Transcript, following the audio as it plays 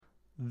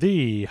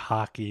The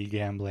Hockey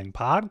Gambling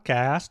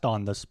Podcast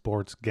on the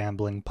Sports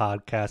Gambling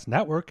Podcast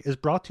Network is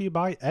brought to you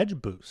by Edge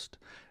Boost.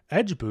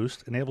 Edge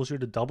Boost enables you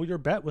to double your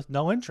bet with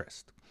no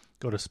interest.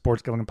 Go to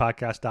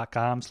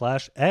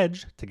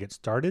sportsgamblingpodcast.com/edge to get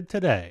started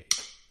today.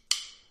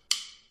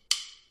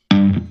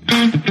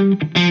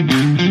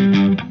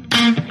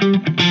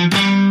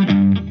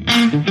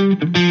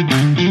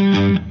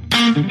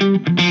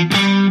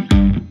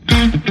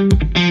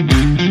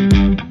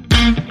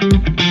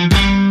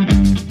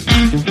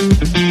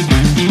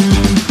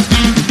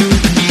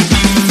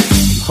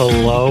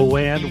 Hello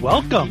and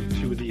welcome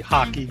to the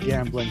Hockey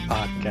Gambling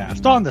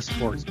Podcast on the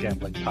Sports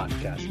Gambling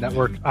Podcast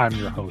Network. I'm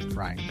your host,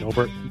 Ryan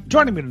Gilbert.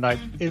 Joining me tonight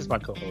is my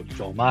co-host,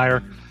 Joel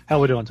Meyer. How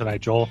are we doing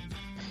tonight, Joel?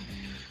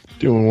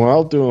 Doing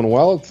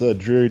well. It's a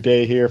dreary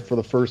day here for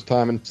the first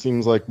time in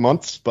seems like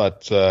months,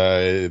 but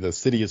the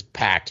city is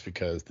packed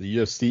because the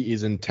UFC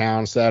is in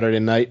town Saturday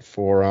night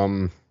for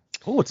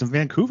Oh, it's in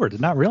Vancouver.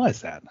 Did not realize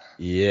that.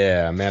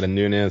 Yeah, Amanda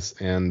Nunes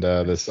and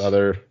this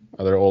other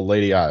old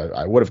lady.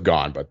 I would have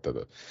gone, but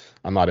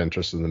I'm not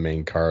interested in the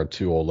main card.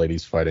 Two old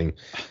ladies fighting,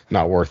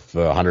 not worth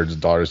the hundreds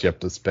of dollars you have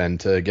to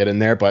spend to get in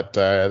there. But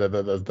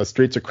the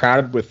streets are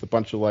crowded with a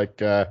bunch of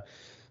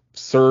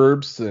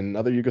Serbs and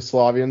other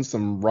Yugoslavians,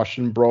 some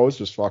Russian bros,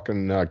 just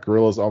fucking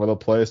gorillas all over the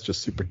place,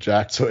 just super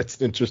jacked. So it's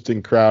an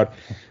interesting crowd,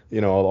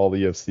 all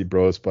the UFC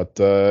bros. But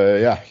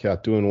yeah,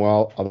 doing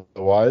well.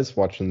 Otherwise,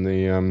 watching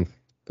the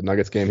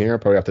Nuggets game here. I'll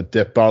probably have to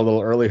dip out a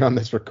little early on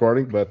this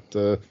recording,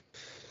 but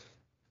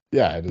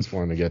yeah, I just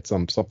wanted to get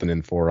something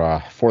in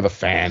for the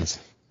fans.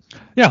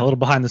 Yeah, a little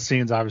behind the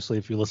scenes. Obviously,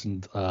 if you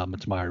listened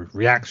to my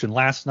reaction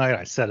last night,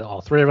 I said all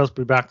three of us will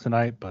be back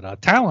tonight,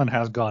 but Talon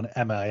has gone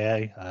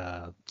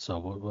MIA.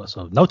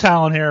 So no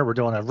Talon here. We're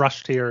doing a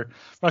rushed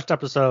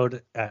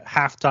episode at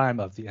halftime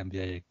of the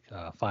NBA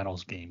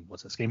Finals game.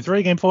 What's this? Game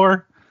 3? Game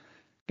 4?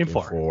 Game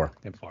four.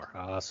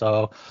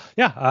 So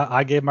yeah,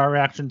 I gave my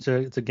reaction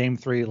to Game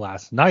 3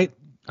 last night.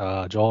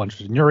 Joel,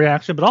 interested in your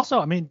reaction, but also,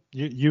 I mean,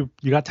 you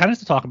got tennis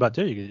to talk about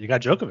too. You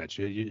got Djokovic.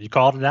 You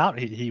called it out.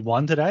 He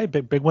won today.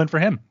 Big win for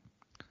him.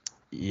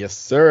 Yes,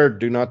 sir.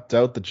 Do not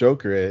doubt the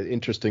Joker.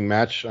 Interesting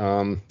match.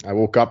 I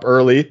woke up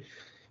early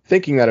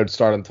thinking that it would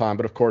start on time,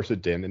 but of course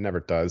it didn't. It never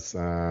does.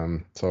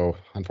 So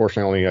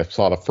unfortunately, I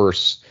saw the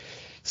first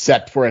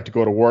set before I had to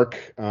go to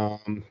work.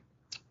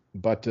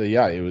 But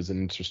yeah, it was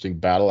an interesting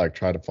battle. I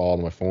tried to follow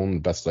on my phone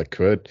the best I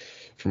could.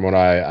 From what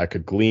I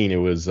could glean, it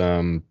was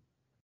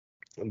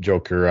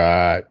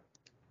Joker.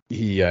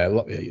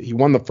 He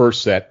won the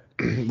first set,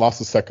 lost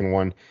the second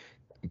one,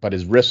 but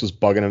his wrist was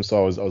bugging him, so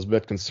I was a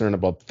bit concerned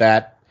about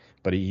that.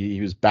 But he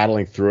was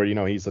battling through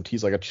it.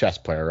 He's like a chess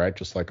player, right?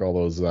 Just like all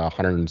those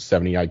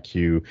 170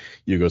 IQ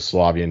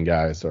Yugoslavian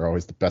guys are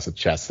always the best at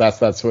chess.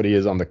 That's what he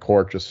is on the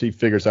court. Just he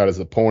figures out his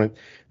opponent,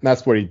 and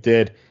that's what he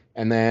did.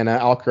 And then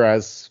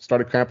Alcaraz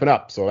started cramping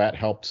up, so that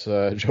helped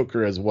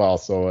Joker as well.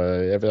 So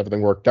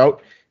everything worked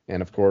out.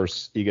 And, of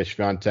course, Iga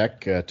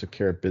Swiatek took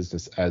care of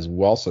business as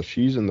well. So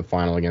she's in the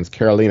final against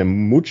Karolina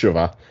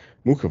Muchova.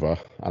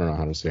 I don't know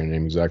how to say her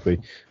name exactly.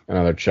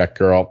 Another Czech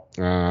girl.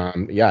 Yeah,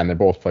 and they're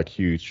both like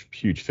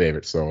huge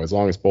favorites. So as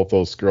long as both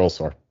those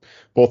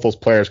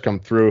players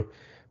come through,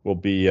 we'll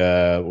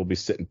be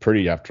sitting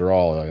pretty after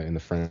all in the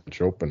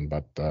French Open.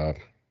 But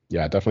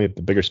yeah, definitely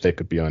the bigger stake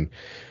could be on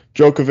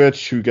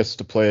Djokovic, who gets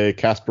to play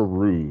Casper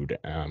Ruud,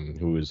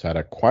 who has had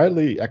a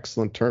quietly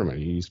excellent tournament.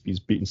 He's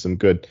beaten some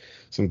good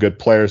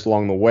players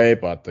along the way,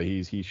 but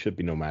he should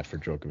be no match for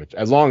Djokovic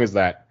as long as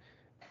that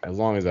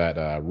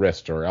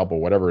wrist or elbow,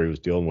 whatever he was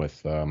dealing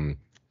with,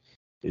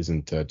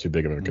 isn't too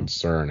big of a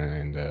concern.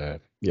 And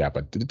yeah,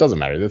 but it doesn't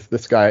matter.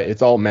 This guy,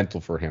 it's all mental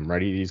for him,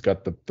 right? He's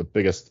got the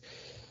biggest,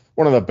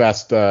 one of the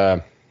best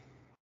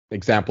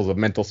examples of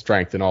mental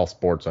strength in all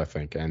sports, I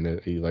think.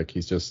 And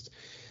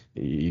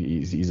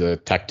he's a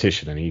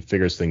tactician, and he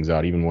figures things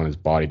out even when his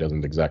body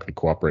doesn't exactly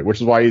cooperate, which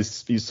is why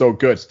he's so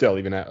good still,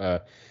 even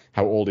at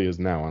how old he is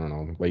now. I don't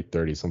know, late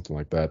 30s, something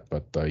like that.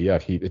 But yeah,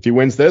 if he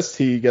wins this,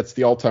 he gets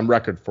the all-time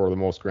record for the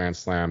most Grand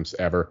Slams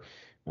ever.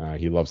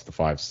 He loves the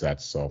 5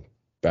 sets, so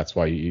that's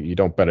why you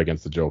don't bet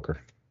against the Joker.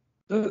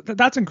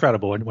 That's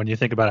incredible when you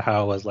think about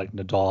how it was like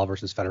Nadal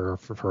versus Federer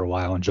for a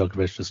while, and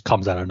Djokovic just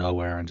comes out of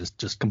nowhere and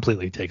just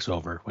completely takes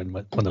over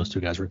when those two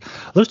guys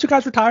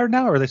retired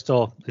now, or are they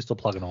still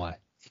plugging away?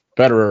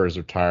 Federer is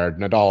retired.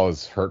 Nadal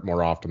is hurt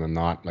more often than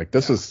not. Like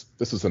this is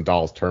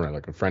Nadal's tournament.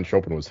 Like the French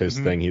Open was his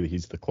thing.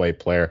 He's the clay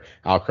player.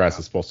 Alcaraz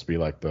is supposed to be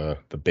like the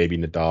baby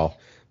Nadal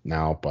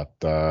now, but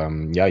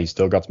yeah, he's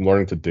still got some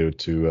learning to do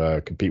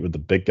to compete with the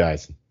big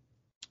guys.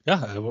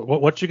 Yeah.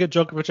 What'd you get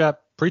Djokovic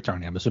at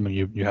pre-tourney? I'm assuming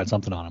you had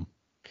something on him.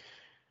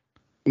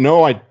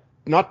 No,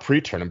 not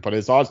pre-tournament, but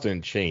his odds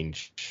didn't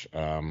change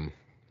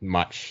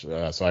much.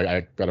 So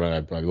I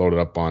loaded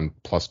up on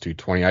plus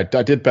 220. I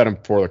did bet him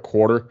for the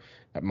quarter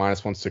at minus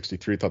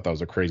 163. Thought that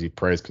was a crazy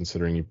price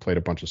considering he played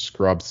a bunch of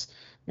scrubs,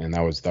 and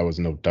that was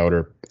no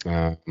doubter.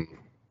 But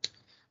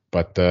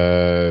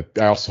I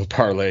also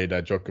parlayed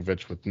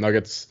Djokovic with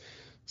Nuggets,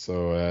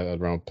 so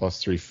around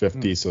plus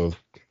 350. So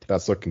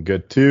that's looking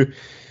good too.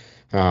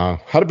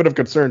 Had a bit of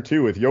concern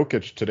too with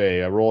Jokic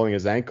today rolling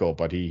his ankle,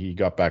 but he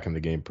got back in the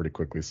game pretty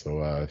quickly.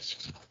 So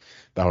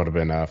that would have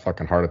been a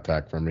fucking heart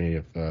attack for me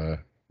if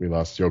we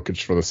lost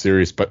Jokic for the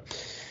series. But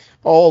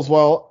all's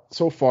well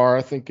so far.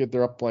 I think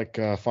they're up like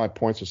 5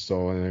 points or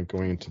so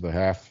going into the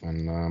half.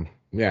 And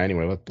yeah,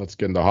 anyway, let's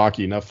get into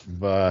hockey. Enough of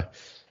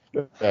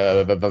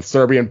the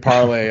Serbian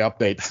parlay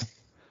updates.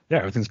 Yeah,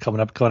 everything's coming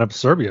up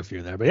Serbia for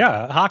you there. But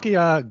yeah, hockey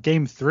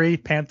game 3,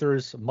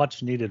 Panthers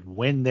much needed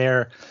win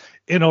there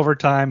in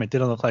overtime. It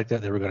didn't look like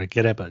that they were going to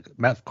get it, but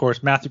of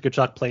course Matthew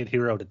Tkachuk played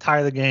hero to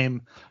tie the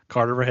game.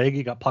 Carter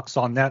Verhaeghe got pucks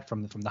on net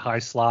from the high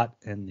slot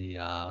in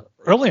the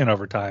early in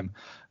overtime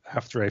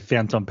after a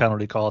phantom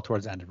penalty call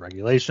towards the end of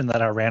regulation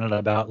that I ranted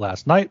about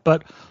last night.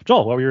 But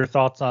Joel, what were your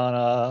thoughts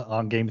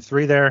on game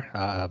 3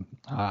 there?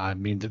 I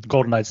mean, the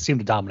Golden Knights seemed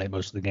to dominate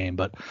most of the game,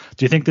 but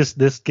do you think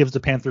this gives the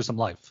Panthers some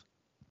life?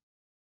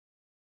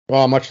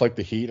 Well, much like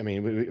the Heat, I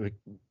mean,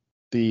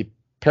 the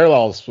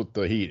parallels with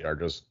the Heat are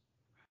just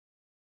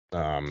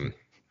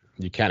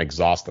you can't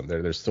exhaust them.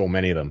 There's so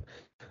many of them.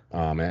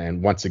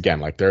 And once again,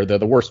 like they're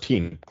the worst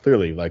team,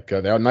 clearly. Like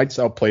the Knights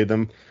outplayed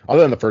them.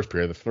 Other than the first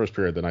period,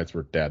 the Knights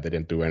were dead. They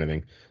didn't do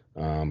anything.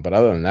 But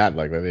other than that,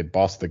 like they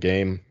bossed the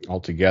game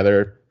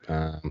altogether.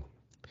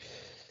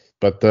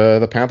 But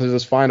the Panthers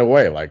just find a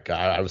way. Like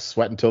I was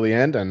sweating till the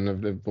end,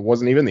 and it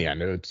wasn't even the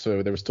end.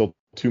 So there was still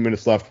 2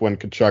 minutes left when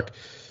Tkachuk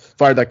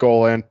fired that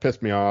goal in,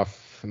 pissed me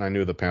off, and I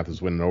knew the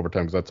Panthers win in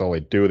overtime because that's all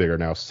they do. They are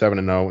now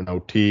 7-0 in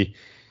OT.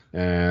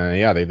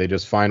 Yeah, they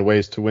just find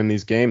ways to win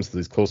these games,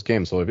 these close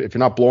games. So if you're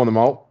not blowing them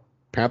out,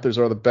 Panthers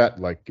are the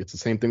bet. Like it's the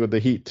same thing with the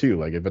Heat too.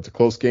 Like if it's a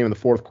close game in the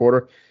fourth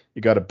quarter,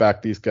 you got to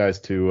back these guys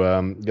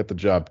to get the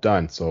job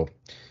done. So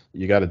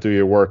you got to do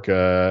your work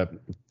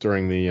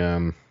during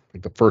the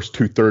first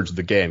 2/3 of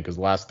the game, because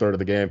the last third of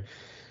the game,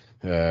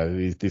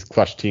 these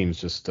clutch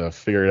teams just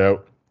figure it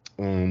out.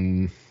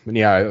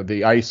 Yeah,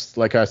 the ice,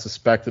 like I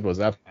suspected, was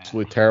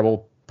absolutely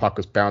terrible. Puck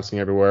was bouncing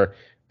everywhere.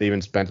 They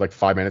even spent like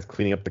 5 minutes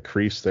cleaning up the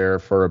crease there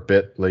for a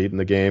bit late in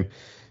the game.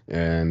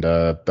 And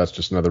that's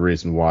just another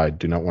reason why I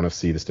do not want to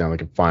see the Stanley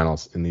Cup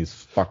Finals in these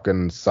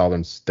fucking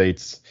southern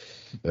states,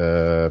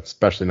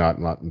 especially not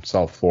in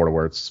South Florida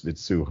where it's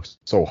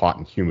so hot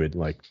and humid.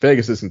 Like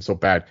Vegas isn't so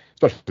bad,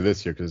 especially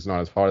this year because it's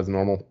not as hot as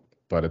normal,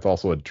 but it's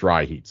also a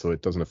dry heat, so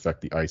it doesn't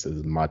affect the ice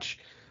as much.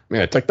 I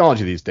mean, the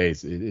technology these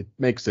days, it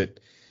makes it,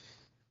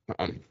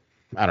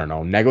 I don't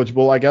know,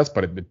 negligible, I guess,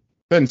 but it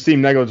didn't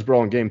seem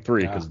negligible in game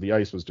 3 because the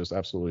ice was just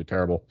absolutely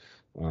terrible.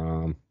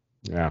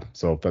 Yeah,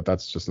 so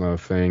that's just another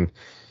thing.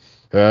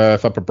 I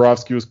thought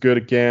Bobrovsky was good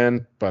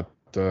again, but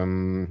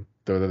the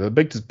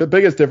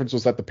biggest difference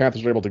was that the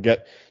Panthers were able to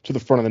get to the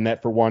front of the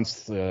net for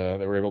once.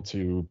 They were able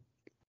to,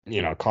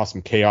 cause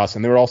some chaos,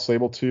 and they were also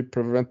able to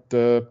prevent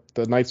the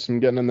Knights from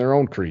getting in their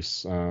own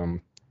crease.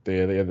 The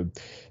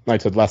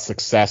Knights had less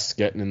success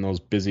getting in those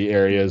busy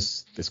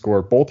areas. They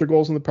scored both their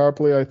goals in the power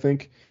play, I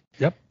think.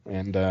 Yep.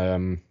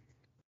 And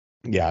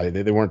yeah,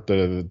 they weren't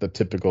the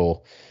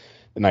typical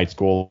Knights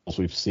goals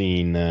we've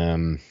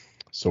seen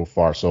so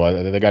far.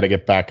 So they got to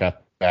get back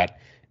at that,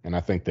 and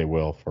I think they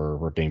will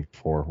for game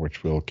 4,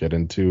 which we'll get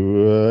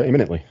into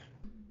imminently.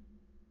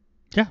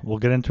 Yeah, we'll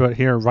get into it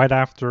here right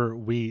after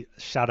we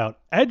shout out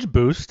Edge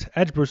Boost.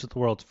 Edge Boost is the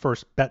world's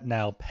first bet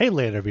now, pay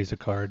later Visa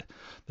card.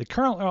 They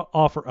currently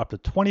offer up to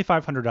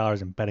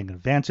 $2,500 in betting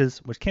advances,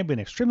 which can be an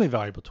extremely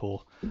valuable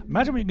tool.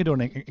 Imagine what you can do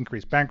an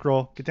increased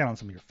bankroll, get down on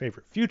some of your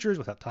favorite futures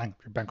without tying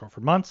up your bankroll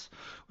for months.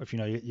 Or if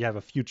you have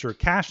a future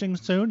cashing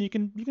soon, you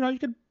can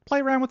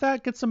play around with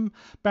that, get some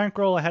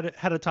bankroll ahead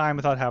of time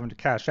without having to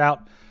cash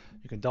out.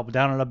 You can double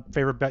down on a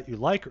favorite bet you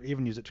like, or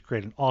even use it to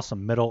create an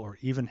awesome middle or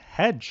even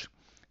hedge.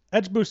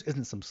 Edge Boost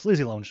isn't some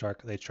sleazy loan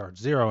shark. They charge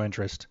 0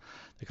 interest.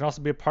 They can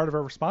also be a part of a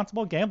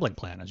responsible gambling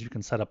plan, as you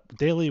can set up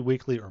daily,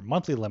 weekly, or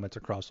monthly limits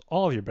across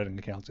all of your betting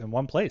accounts in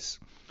one place.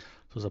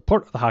 So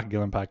support the Hockey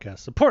Gambling Podcast,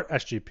 support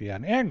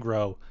SGPN, and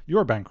grow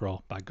your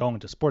bankroll by going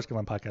to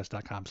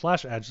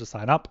sportsgamblingpodcast.com/edge to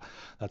sign up.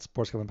 That's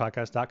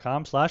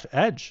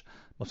sportsgamblingpodcast.com/edge.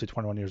 Mostly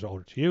 21 years or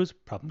older to use.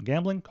 Problem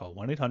gambling? Call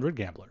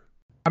 1-800-GAMBLER.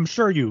 I'm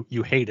sure you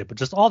hate it, but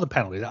just all the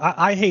penalties.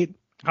 I hate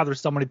how there's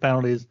so many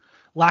penalties.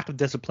 Lack of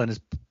discipline is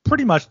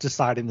pretty much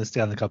deciding the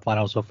Stanley Cup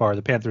final so far.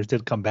 The Panthers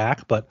did come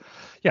back, but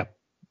yeah,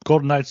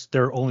 Golden Knights,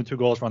 there are only 2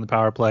 goals on the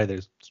power play.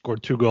 They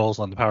scored 2 goals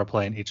on the power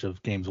play in each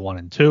of games 1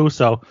 and 2.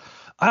 So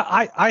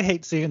I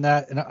hate seeing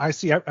that, and I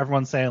see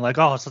everyone saying like,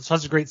 oh, it's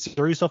such a great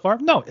series so far.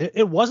 No,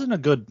 it wasn't a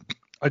good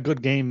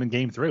game in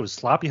game 3. It was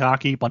sloppy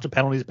hockey, bunch of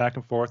penalties back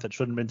and forth that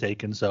shouldn't have been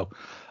taken. So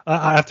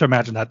I have to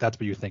imagine that's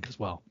what you think as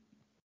well.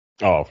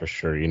 Oh, for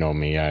sure. You know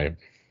me, I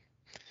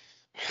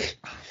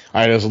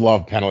just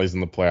love penalties in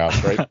the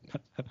playoffs, right?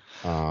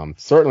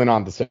 Certainly not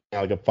in the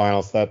Stanley Cup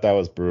Finals. That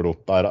was brutal,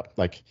 but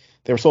like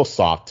they were so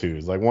soft too.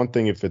 It's like one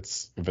thing if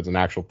it's an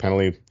actual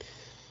penalty,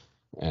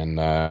 and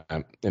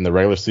in the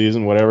regular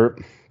season, whatever.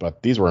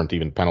 But these weren't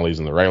even penalties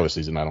in the regular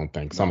season. I don't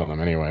think some of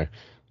them anyway.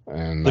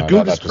 And the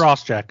Gudas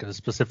cross check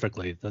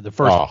specifically, the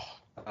first,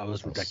 that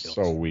was ridiculous.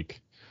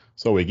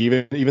 so weak.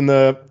 Even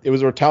it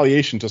was a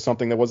retaliation to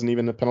something that wasn't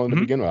even a penalty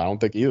to begin with. I don't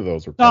think either of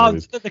those were No,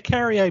 penalties. the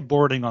Carrier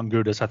boarding on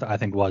Gudis, I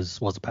think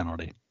was a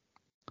penalty.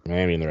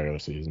 Maybe in the regular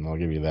season, I'll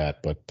give you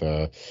that, but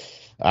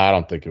I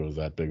don't think it was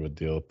that big of a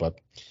deal.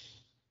 But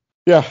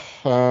yeah,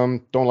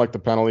 don't like the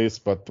penalties,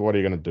 but what are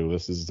you gonna do?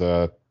 This is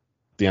the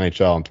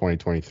NHL in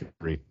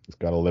 2023. It's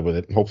got to live with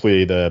it.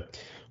 Hopefully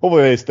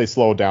they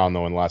slow down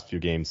though in the last few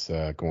games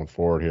going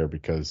forward here,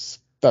 because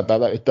that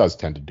it does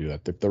tend to do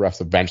that. The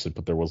refs eventually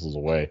put their whistles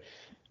away,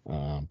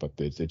 but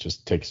it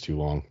just takes too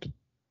long to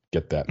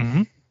get that.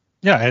 Mm-hmm.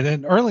 Yeah, and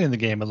then early in the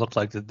game, it looked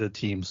like the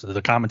teams,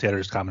 the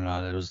commentators commented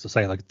on it. It was the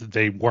same, like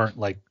they weren't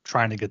like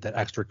trying to get that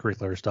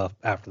extracurricular stuff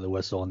after the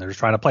whistle, and they're just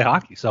trying to play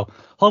hockey. So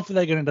hopefully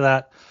they get into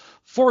that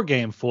for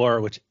Game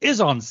 4, which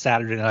is on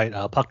Saturday night.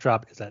 Puck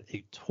drop is at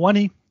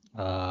 8:20.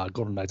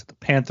 Golden Knights at the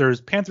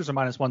Panthers. Panthers are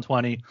minus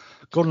 120.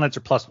 Golden Knights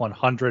are plus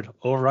 100.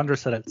 Over under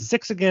set at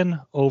 6 again.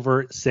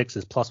 Over 6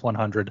 is plus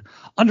 100.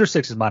 Under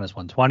 6 is minus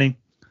 120.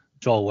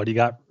 Joel, what do you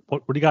got?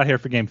 What do you got here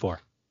for Game 4?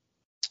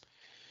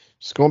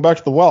 Just going back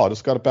to the well. I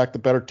just got to back the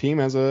better team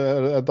as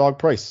a dog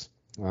price.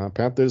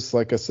 Panthers,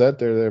 like I said,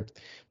 they're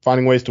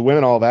finding ways to win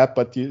and all that,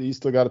 but you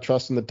still got to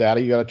trust in the data.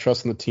 You got to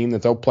trust in the team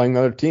that's outplaying the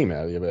other team.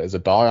 As a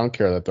dog, I don't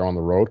care that they're on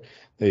the road.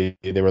 They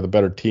were the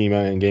better team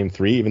in Game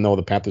 3, even though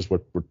the Panthers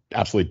were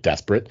absolutely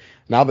desperate.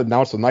 Now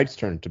it's the Knights'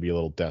 turn to be a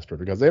little desperate,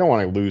 because they don't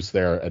want to lose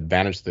their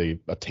advantage they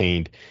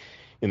attained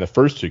in the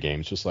first 2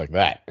 games just like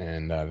that,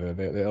 and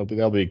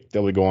they'll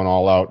be going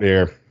all out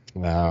there.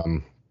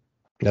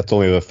 That's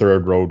only the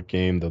 3rd road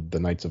game the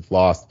Knights have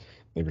lost.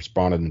 They've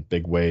responded in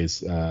big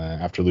ways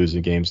after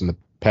losing games in the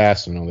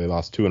past. They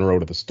lost 2 in a row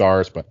to the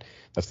Stars, but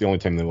that's the only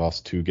time they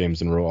lost 2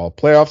 games in a row all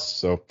playoffs.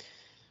 So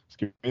let's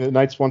give me the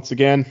Knights once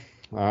again.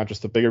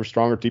 Just a bigger,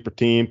 stronger, deeper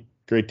team.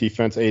 Great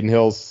defense. Aiden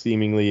Hill's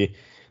seemingly,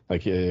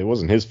 like, it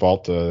wasn't his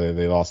fault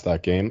they lost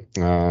that game.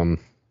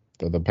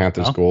 The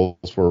Panthers'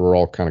 goals were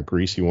all kind of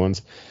greasy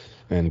ones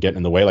and getting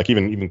in the way. Like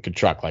even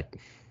Kachuk, like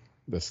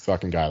this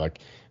fucking guy, like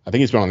I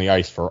think he's been on the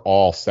ice for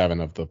all 7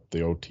 of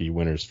the OT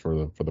winners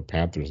for the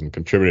Panthers and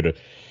contributed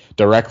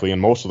directly in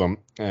most of them.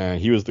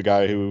 He was the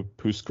guy who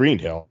screened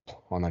Hill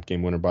on that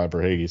game winner by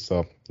Verhaeghe.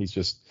 So you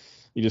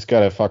just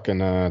gotta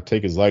fucking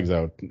take his legs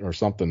out or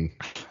something,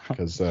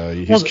 because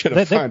he's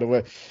gonna find a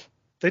way.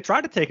 They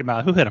tried to take him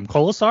out. Who hit him?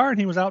 Colasar, and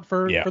he was out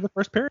for the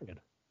first period.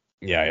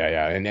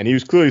 Yeah. And he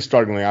was clearly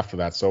struggling after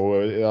that.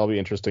 So it'll be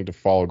interesting to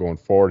follow going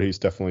forward. He's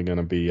definitely going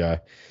to be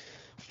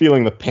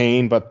feeling the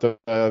pain, but the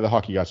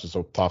hockey guys are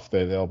so tough.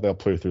 They'll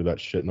play through that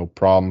shit no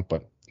problem.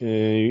 But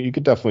you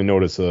could definitely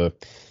notice a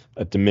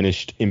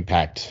diminished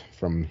impact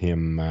from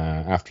him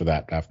after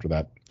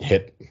that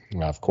hit.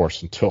 Of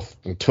course, until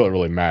it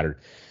really mattered.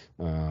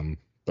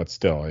 But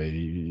still,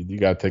 you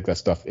got to take that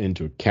stuff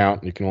into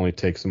account. You can only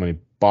take so many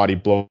body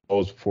blows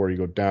before you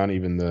go down.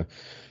 Even the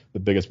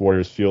biggest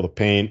warriors feel the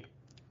pain.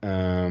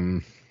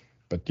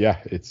 But yeah,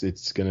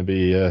 it's going to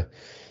be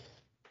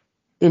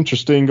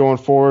interesting going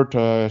forward.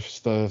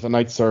 The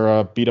Knights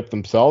are beat up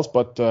themselves,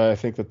 but I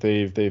think that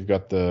they've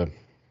got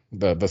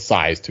the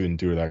size to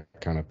endure that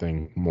kind of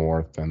thing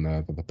more than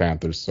the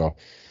Panthers. So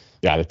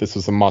yeah, this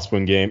is a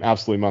must-win game.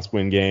 Absolutely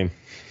must-win game.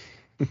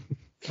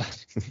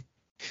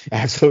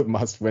 Absolute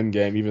must-win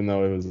game, even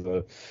though it was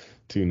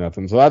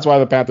 2-0. So that's why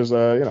the Panthers,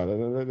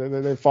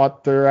 they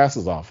fought their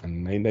asses off,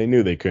 and they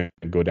knew they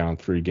couldn't go down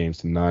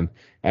 3-0,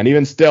 and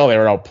even still they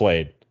were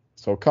outplayed.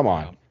 So come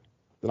on,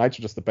 the Knights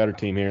are just the better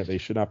team here. They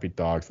should not be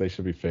dogs. They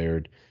should be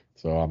favored.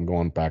 So I'm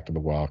going back to the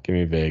well. Give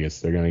me Vegas.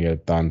 They're gonna get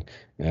it done,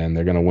 and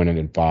they're gonna win it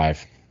in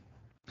 5.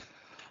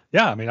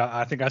 Yeah, I mean,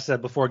 I think I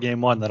said before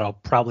Game 1 that I'll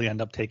probably end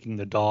up taking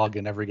the dog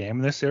in every game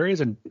in this series,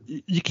 and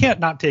you can't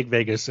not take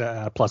Vegas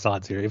plus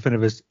odds here, even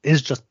if it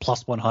is just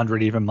plus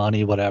 100, even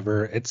money,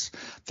 whatever.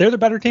 They're the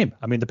better team.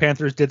 I mean, the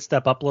Panthers did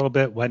step up a little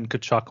bit when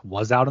Kachuk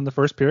was out in the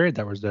first period.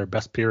 That was their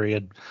best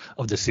period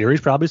of the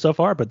series probably so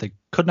far, but they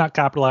could not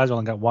capitalize.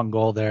 Only got 1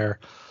 goal there.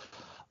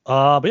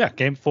 But yeah,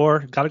 Game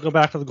 4, got to go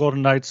back to the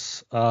Golden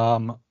Knights.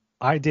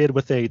 I did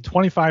with a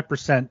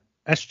 25%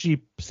 SG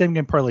same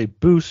game parlay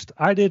boost.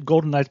 I did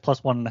Golden Knights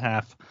plus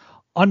 1.5,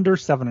 under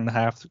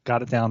 7.5.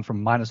 Got it down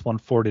from minus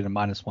 140 to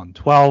minus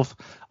 112.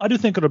 I do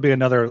think it'll be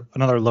another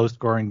low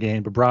scoring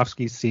game.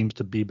 Bobrovsky seems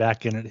to be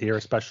back in it here,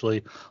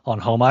 especially on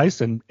home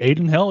ice. And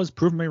Aiden Hill has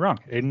proven me wrong.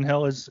 Aiden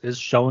Hill is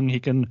showing he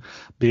can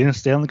be a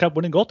Stanley Cup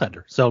winning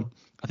goaltender. So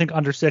I think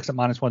under 6 at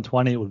minus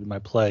 120 would be my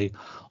play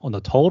on the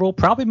total.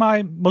 Probably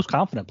my most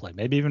confident play.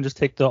 Maybe even just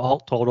take the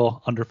alt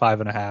total under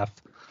 5.5.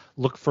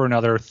 Look for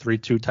another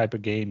 3-2 type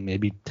of game.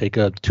 Maybe take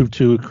a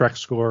 2-2 correct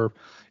score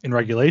in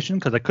regulation,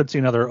 because I could see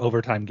another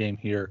overtime game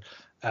here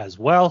as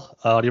well.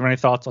 Do you have any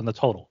thoughts on the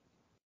total?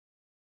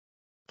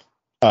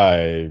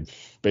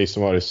 Based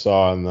on what I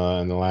saw in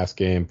the last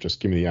game, just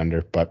give me the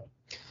under. But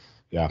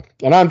yeah,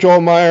 and I'm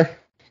Joel Meyer.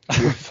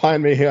 You'll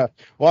find me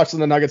watching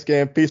the Nuggets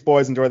game. Peace,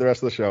 boys. Enjoy the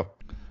rest of the show.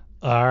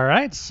 All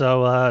right,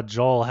 so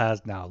Joel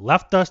has now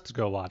left us to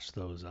go watch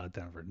those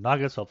Denver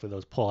Nuggets. Hopefully,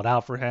 those pull it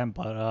out for him.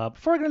 But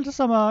before I get into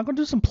some, I'm going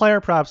to do some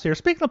player props here.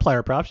 Speaking of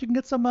player props, you can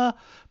get some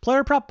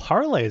player prop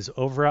parlays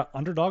over at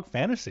Underdog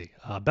Fantasy.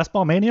 Best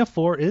Ball Mania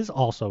 4 is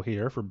also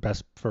here for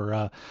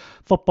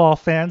football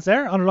fans.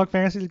 There, Underdog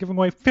Fantasy is giving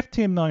away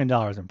 $15 million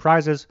in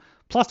prizes.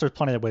 Plus, there's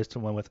plenty of ways to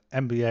win with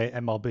NBA,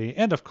 MLB,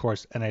 and of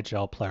course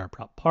NHL player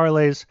prop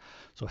parlays.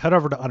 So head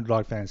over to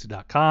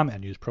UnderdogFantasy.com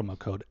and use promo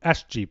code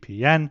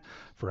SGPN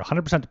for a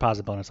 100%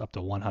 deposit bonus up to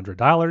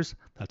 $100.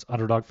 That's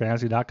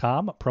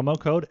UnderdogFantasy.com, promo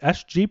code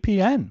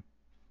SGPN.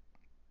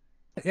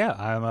 Yeah,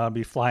 I'm going to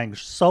be flying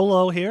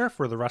solo here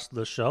for the rest of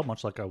the show,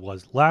 much like I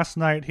was last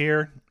night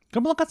here.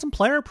 Going to look at some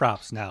player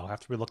props now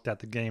after we looked at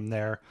the game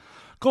there.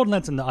 Golden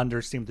Knights and the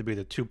under seem to be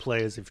the two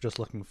plays if you're just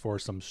looking for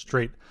some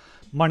straight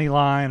money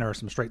line or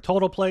some straight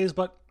total plays,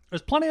 but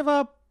there's plenty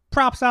of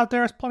props out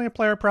there. There's plenty of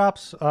player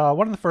props.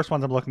 One of the first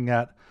ones I'm looking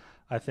at,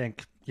 I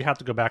think you have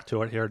to go back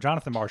to it here.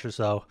 Jonathan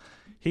Marchessault,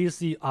 he's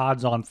the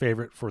odds-on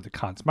favorite for the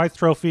Conn Smythe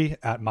Trophy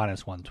at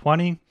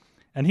 -120,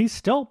 and he's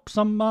still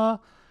some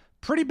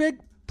pretty big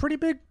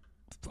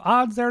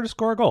odds there to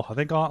score a goal. I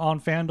think on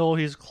FanDuel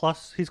he's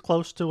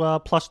close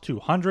to plus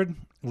 200.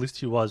 At least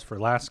he was for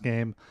last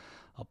game.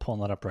 I'll pull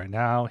that up right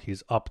now.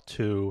 He's up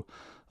to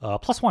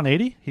plus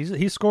 180.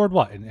 He's scored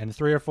what in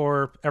 3 or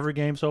 4 every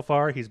game so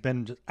far. He's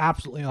been just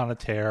absolutely on a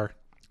tear,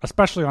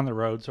 especially on the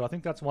road. So I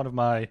think that's one of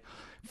my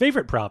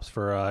favorite props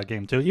for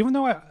game 2.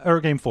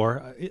 Game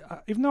 4.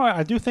 Even though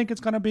I do think it's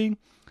going to be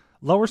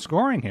lower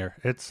scoring here.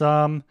 It's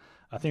I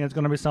think it's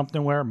going to be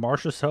something where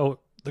Marchessault,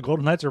 the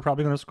Golden Knights are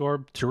probably going to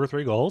score 2 or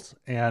 3 goals,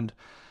 and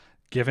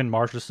given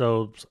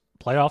Marchessault's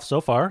playoffs so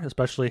far,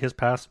 especially his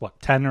past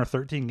 10 or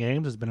 13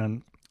 games, has been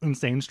an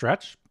insane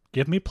stretch.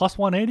 Give me plus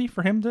 180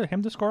 for him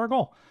to score a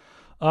goal.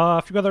 A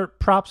few other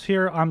props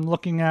here I'm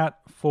looking at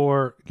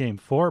for game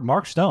 4.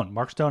 Mark Stone.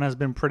 Mark Stone has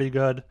been pretty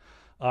good.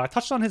 I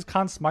touched on his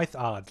Conn Smythe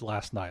odds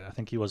last night. I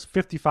think he was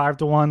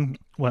 55-1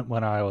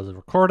 when I was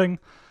recording.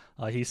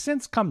 He's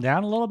since come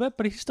down a little bit,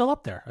 but he's still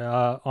up there.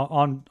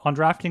 On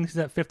DraftKings, he's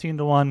at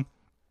 15-1.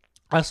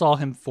 I saw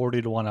him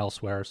 40-1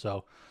 elsewhere,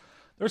 so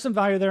there's some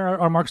value there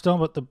on Mark Stone.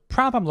 But the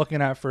prop I'm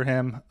looking at for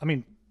him, I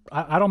mean,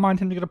 I don't mind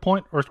him to get a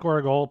point or score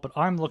a goal, but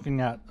I'm looking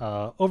at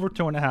over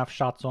 2.5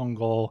 shots on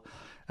goal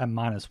at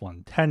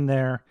 -110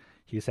 there.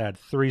 He's had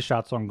 3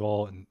 shots on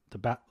goal in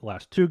the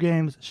last 2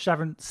 games,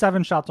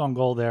 7 shots on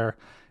goal there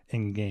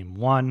in game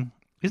 1.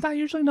 He's not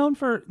usually known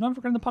for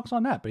getting the pucks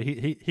on net, but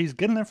he's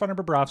getting in front of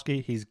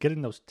Bobrovsky. He's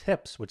getting those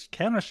tips, which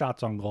count as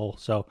shots on goal.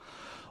 So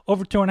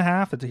over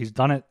 2.5, he's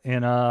done it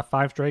in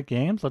 5 straight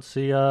games. Let's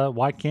see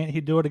why can't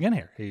he do it again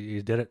here?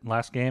 He did it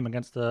last game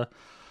against the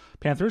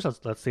Panthers.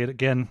 Let's see it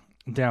again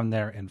down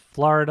there in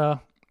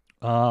Florida.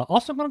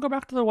 Also, I'm going to go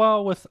back to the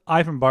well with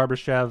Ivan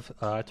Barbashev.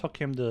 I took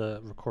him to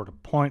record a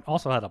point.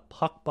 Also had a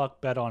puck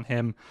buck bet on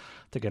him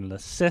to get an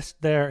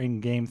assist there in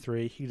game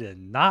 3. He did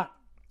not,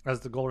 as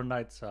the Golden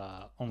Knights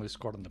only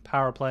scored on the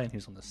power play, and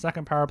he's on the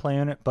second power play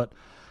in it. But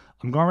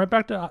I'm going right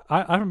back to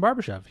Ivan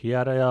Barbashev. He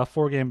had a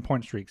 4-game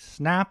point streak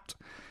snapped.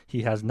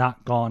 He has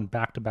not gone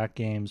back-to-back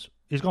games.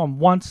 He's gone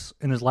once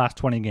in his last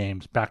 20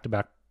 games,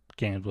 back-to-back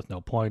games with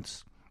no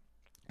points.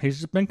 He's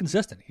just been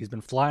consistent. He's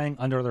been flying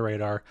under the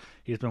radar.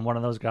 He's been one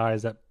of those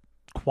guys that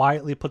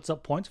quietly puts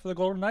up points for the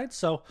Golden Knights.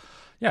 So,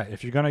 yeah,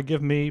 if you're going to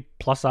give me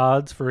plus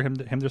odds for him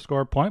to score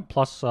a point,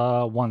 plus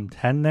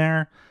 110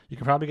 there, you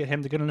can probably get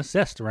him to get an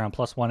assist around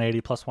plus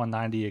 180, plus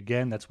 190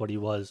 again. That's what he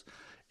was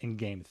in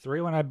game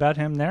 3 when I bet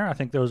him there. I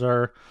think those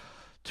are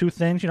 2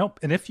 things,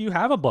 and if you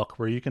have a book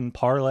where you can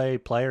parlay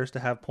players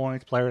to have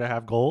points, player to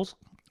have goals,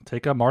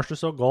 take a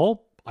Marchessault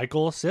goal,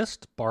 Eichel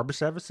assist,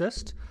 Barbashev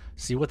assist,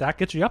 see what that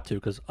gets you up to,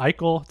 because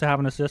Eichel to have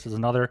an assist is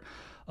another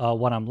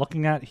one I'm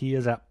looking at. He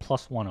is at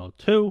plus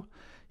 102.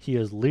 He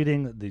is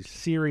leading the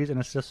series in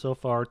assists so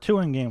far, 2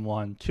 in game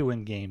 1, 2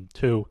 in game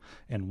 2,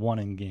 and 1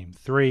 in game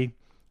 3.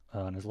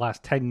 In his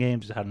last 10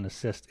 games, he's had an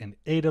assist in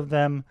 8 of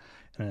them.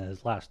 And in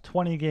his last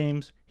 20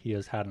 games, he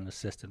has had an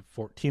assist in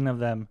 14 of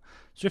them.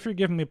 So if you're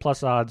giving me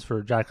plus odds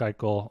for Jack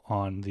Eichel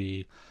on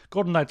the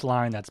Golden Knights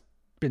line that's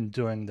been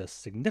doing the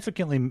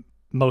significantly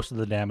most of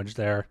the damage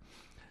there,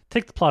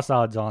 take the plus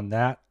odds on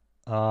that.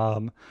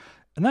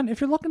 And then if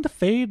you're looking to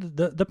fade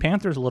the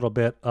Panthers a little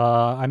bit,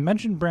 I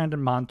mentioned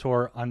Brandon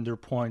Montour under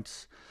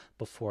points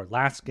before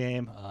last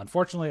game.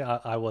 Unfortunately,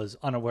 I was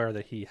unaware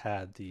that he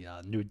had the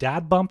new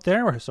dad bump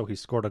there, so he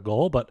scored a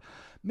goal, but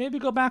maybe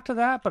go back to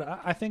that.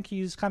 But I think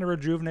he's kind of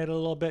rejuvenated a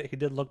little bit. He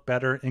did look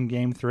better in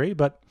game 3,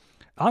 but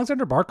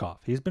Alexander Barkov,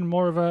 he's been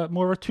more of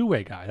a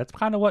two-way guy. That's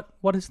kind of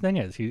what his thing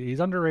is. He's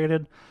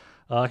underrated.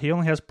 He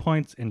only has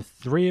points in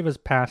 3 of his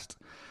past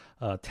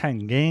 10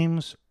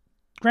 games.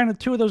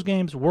 Granted, 2 of those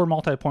games were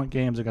multi-point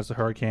games against the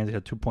Hurricanes. He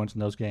had 2 points in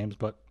those games,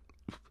 but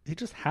he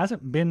just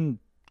hasn't been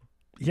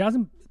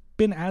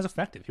as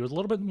effective. He was a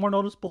little bit more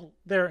noticeable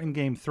there in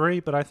game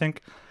 3, but I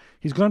think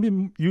he's going to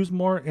be used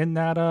more in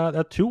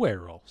that two-way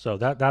role. So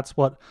that's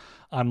what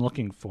I'm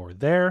looking for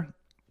there.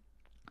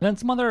 Then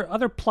some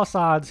other plus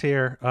odds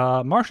here.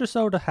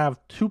 Marchessault to have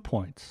 2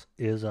 points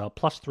is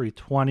plus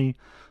 320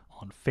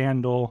 on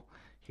FanDuel.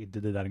 He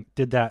did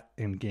that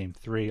in Game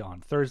 3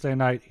 on Thursday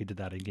night. He did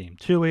that in Game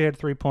 2. He had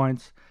 3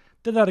 points.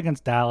 Did that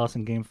against Dallas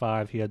in Game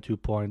 5. He had 2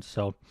 points.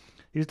 So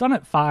he's done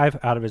it 5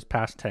 out of his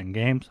past 10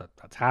 games.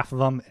 That's half of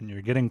them, and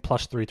you're getting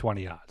plus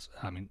 320 odds.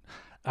 I mean,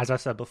 as I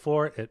said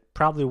before, it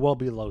probably will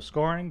be low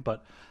scoring,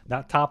 but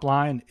that top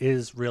line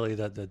is really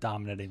the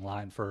dominating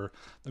line for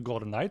the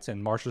Golden Knights,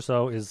 and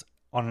Marchessault is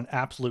on an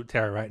absolute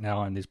tear right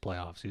now in these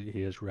playoffs.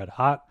 He is red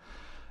hot.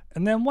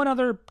 And then one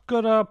other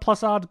good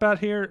plus odds bet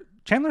here,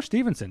 Chandler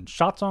Stevenson,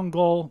 shots on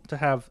goal to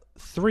have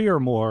 3 or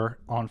more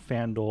on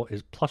FanDuel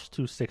is plus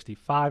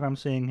 265 I'm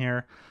seeing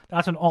here.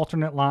 That's an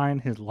alternate line.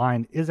 His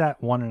line is at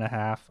 1.5.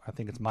 I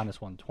think it's minus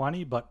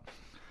 120, but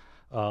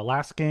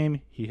last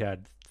game he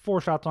had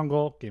 4 shots on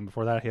goal. Game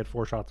before that he had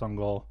 4 shots on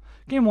goal.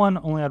 Game 1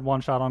 only had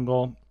 1 shot on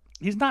goal.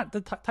 He's not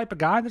the type of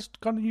guy that's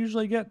going to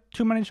usually get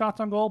too many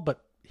shots on goal,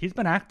 but he's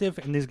been active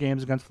in these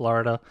games against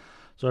Florida.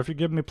 So if you're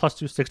giving me plus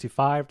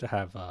 265 to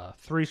have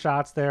 3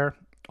 shots there,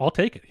 I'll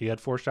take it. He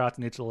had 4 shots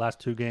in each of the last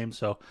 2 games,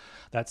 so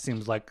that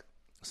seems like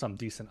some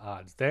decent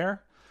odds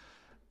there.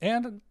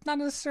 And not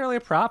necessarily a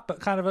prop, but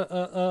kind of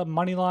a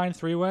money line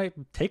 3-way.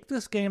 Take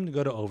this game to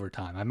go to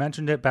overtime. I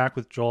mentioned it back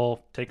with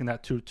Joel, taking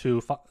that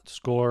 2-2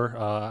 score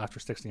after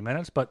 60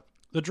 minutes, but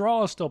the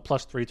draw is still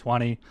plus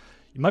 320.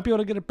 You might be able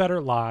to get it better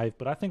live,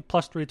 but I think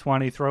plus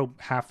 320, throw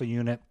half a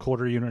unit,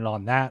 quarter unit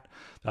on that.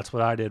 That's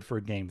what I did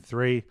for Game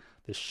 3.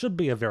 This should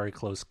be a very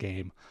close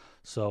game.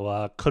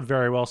 So could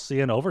very well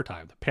see an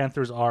overtime. The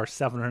Panthers are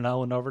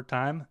 7-0 in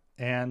overtime,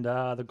 and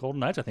the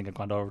Golden Knights, I think, have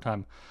gone to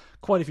overtime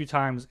quite a few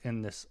times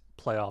in this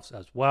playoffs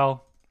as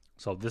well.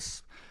 So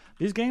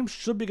these games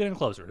should be getting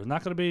closer.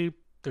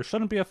 There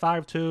shouldn't be a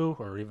 5-2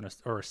 or even a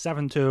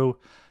 7-2.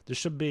 There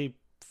should be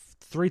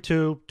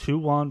 3-2,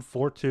 2-1,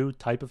 4-2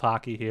 type of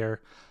hockey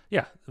here.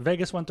 Yeah,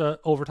 Vegas went to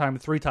overtime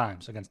 3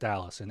 times against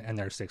Dallas in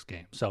their 6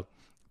 games. So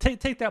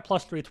take that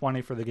plus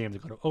 320 for the game to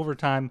go to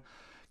overtime.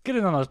 Get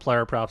in on those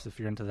player props if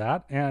you're into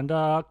that. And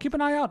keep an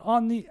 /eye out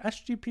on the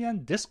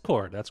SGPN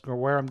Discord. That's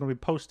where I'm going to be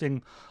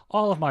posting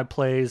all of my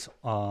plays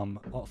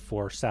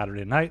for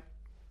Saturday night.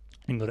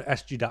 You can go to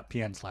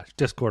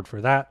sg.pn/Discord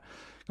for that.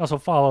 You can also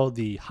follow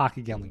the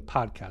Hockey Gambling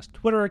Podcast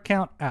Twitter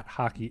account at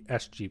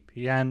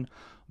HockeySGPN.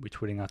 We'll be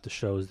tweeting out the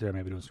shows there,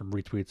 maybe doing some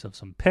retweets of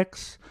some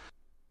picks.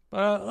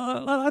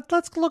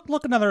 Let's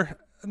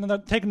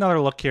take another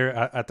look here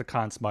at the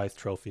Conn Smythe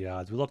Trophy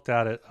odds. We looked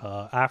at it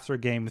after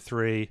Game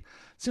 3. It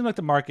seemed like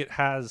the market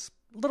has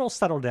a little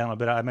settled down a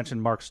bit. I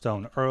mentioned Mark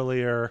Stone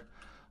earlier.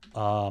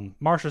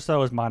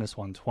 Marchessault is minus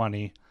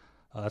 120.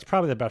 That's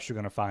probably the best you're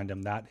going to find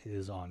him. That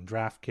is on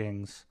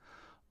DraftKings.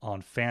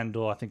 On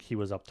FanDuel, I think he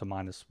was up to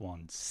minus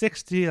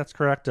 160. That's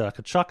correct.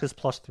 Tkachuk is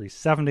plus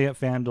 370 at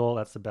FanDuel.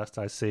 That's the best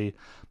I see.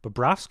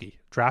 Bobrovsky,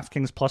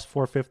 DraftKings plus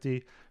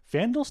 450.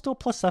 FanDuel still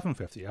plus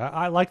 750.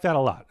 I like that a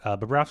lot.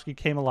 Bobrovsky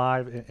came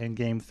alive in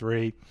Game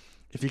 3.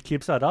 If he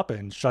keeps that up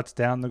and shuts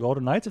down the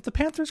Golden Knights, if the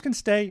Panthers can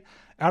stay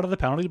out of the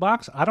penalty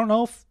box, I don't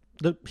know if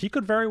he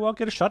could very well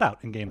get a shutout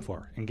in Game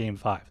 4, in Game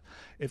 5.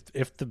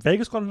 If the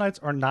Vegas Golden Knights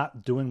are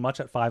not doing much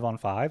at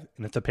 5-on-5,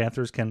 and if the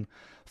Panthers can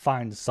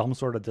find some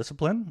sort of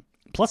discipline,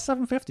 plus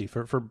 750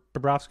 for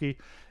Bobrovsky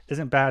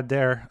isn't bad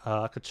there.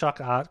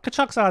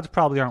 Kachuk's odds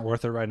probably aren't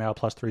worth it right now,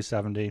 plus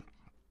 370.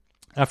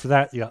 After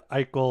that, you got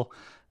Eichel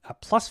at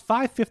plus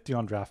 550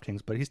 on DraftKings,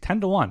 but he's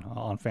 10-1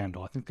 on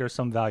FanDuel. I think there's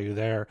some value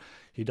there.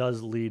 He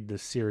does lead the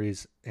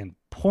series in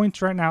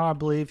points right now, I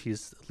believe.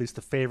 He's at least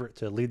the favorite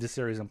to lead the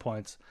series in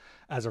points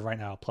as of right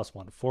now, plus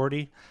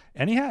 140.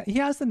 And he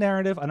has the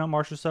narrative. I know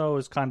Marchessault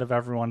is kind of,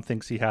 everyone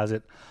thinks he has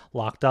it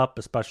locked up,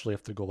 especially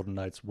if the Golden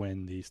Knights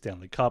win the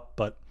Stanley Cup,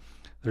 but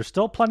there's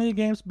still plenty of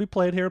games to be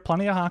played here,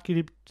 plenty of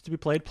hockey to be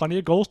played, plenty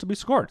of goals to be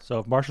scored. So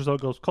if Marchessault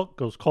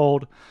goes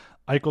cold,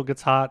 Eichel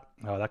gets hot,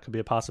 that could be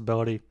a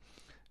possibility.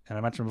 And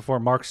I mentioned before,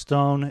 Mark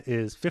Stone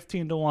is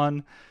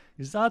 15-1.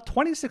 He's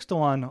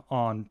 26-1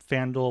 on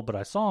FanDuel, but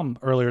I saw him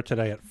earlier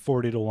today at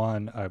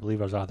 40-1. I believe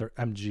it was either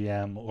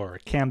MGM or a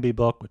Canby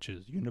book, which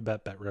is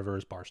Unibet,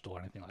 BetRivers, Barstool,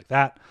 anything like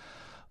that.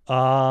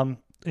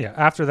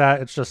 After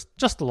that, it's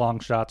just the long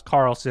shots.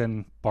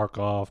 Carlson,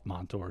 Barkov,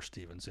 Montour,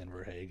 Stevenson,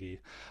 Verhaeghe.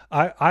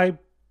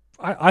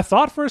 I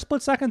thought for a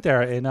split second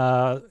there in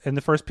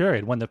the first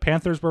period when the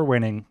Panthers were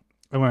winning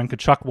and when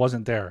Tkachuk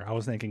wasn't there, I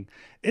was thinking,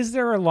 is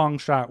there a long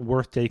shot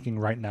worth taking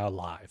right now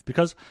live?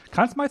 Because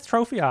Conn Smythe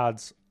Trophy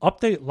odds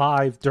update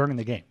live during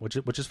the game, which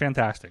is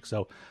fantastic.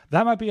 So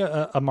that might be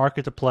a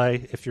market to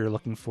play if you're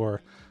looking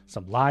for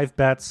some live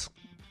bets.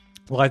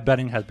 Live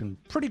betting has been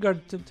pretty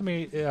good to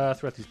me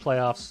throughout these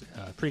playoffs.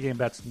 Pre-game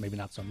bets, maybe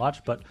not so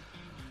much, but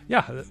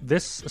yeah,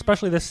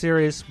 especially this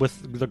series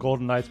with the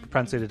Golden Knights'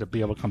 propensity to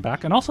be able to come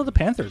back, and also the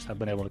Panthers have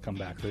been able to come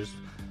back. There's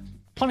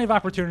plenty of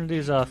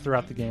opportunities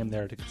throughout the game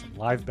there to get some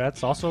live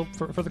bets, also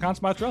for the Conn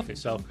Smythe Trophy.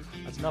 So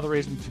that's another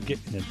reason to get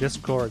in the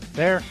Discord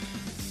there.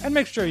 And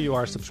make sure you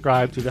are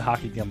subscribed to the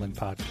Hockey Gambling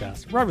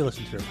Podcast, wherever you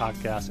listen to your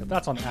podcast. If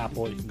that's on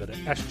Apple, you can go to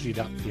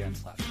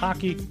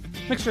sg.pn/hockey.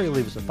 Make sure you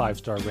leave us a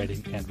 5-star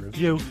rating and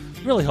review.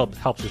 It really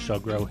helps the show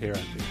grow here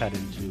as we head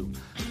into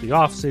the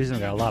off season.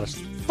 We got a lot of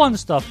fun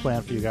stuff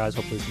planned for you guys.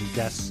 Hopefully some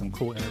guests, some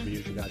cool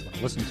interviews you guys want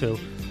to listen to.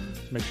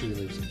 Make sure you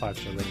leave us a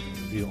 5-star rating and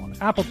review on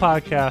Apple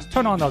Podcasts.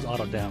 Turn on those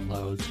auto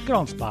downloads. Get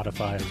on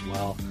Spotify as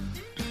well.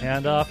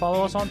 And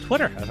follow us on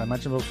Twitter, as I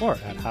mentioned before,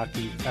 at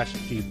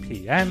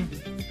HockeySGPN.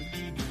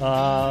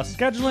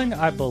 Scheduling,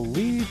 I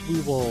believe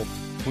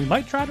we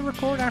might try to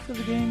record after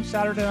the game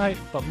Saturday night,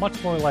 but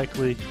much more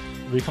likely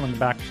we'll be coming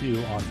back to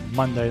you on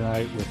Monday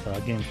night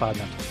with Game 5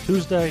 not until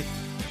Tuesday.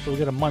 So we'll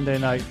get a Monday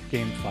night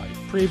Game 5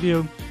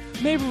 preview.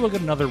 Maybe we'll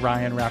get another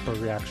Ryan Rapper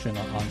reaction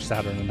on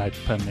Saturday night,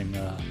 depending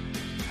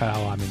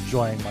how I'm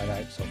enjoying my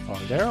night so far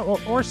there,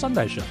 or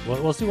Sunday show.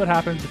 We'll see what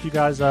happens. If you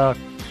guys have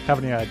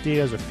any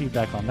ideas or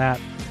feedback on that,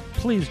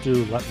 please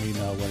do let me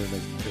know, whether it's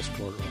in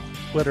Discord or on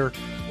Twitter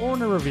or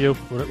in a review,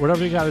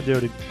 whatever you got to do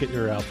to get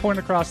your point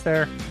across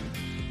there.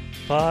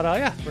 But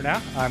yeah, for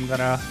now, I'm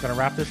gonna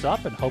wrap this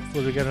up, and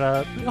hopefully we get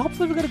a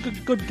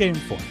good game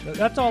 4.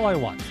 That's all I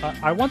want.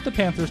 I want the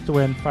Panthers to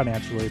win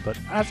financially, but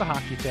as a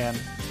hockey fan,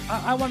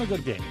 I want a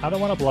good game. I don't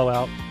want a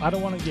blowout. I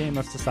don't want a game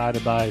that's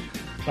decided by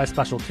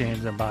special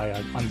teams and by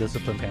an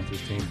undisciplined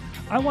Panthers team.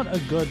 I want a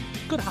good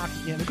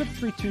hockey game, a good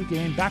 3-2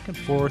 game, back and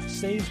forth,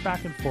 saves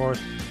back and forth,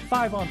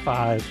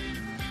 5-on-5,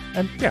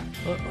 and yeah,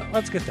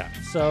 let's get that.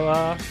 So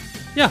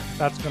yeah,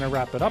 that's gonna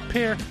wrap it up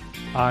here.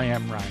 I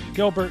am Ryan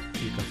Gilbert.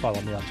 You can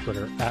follow me on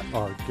Twitter at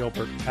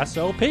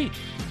rgilbertsop.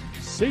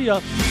 See ya.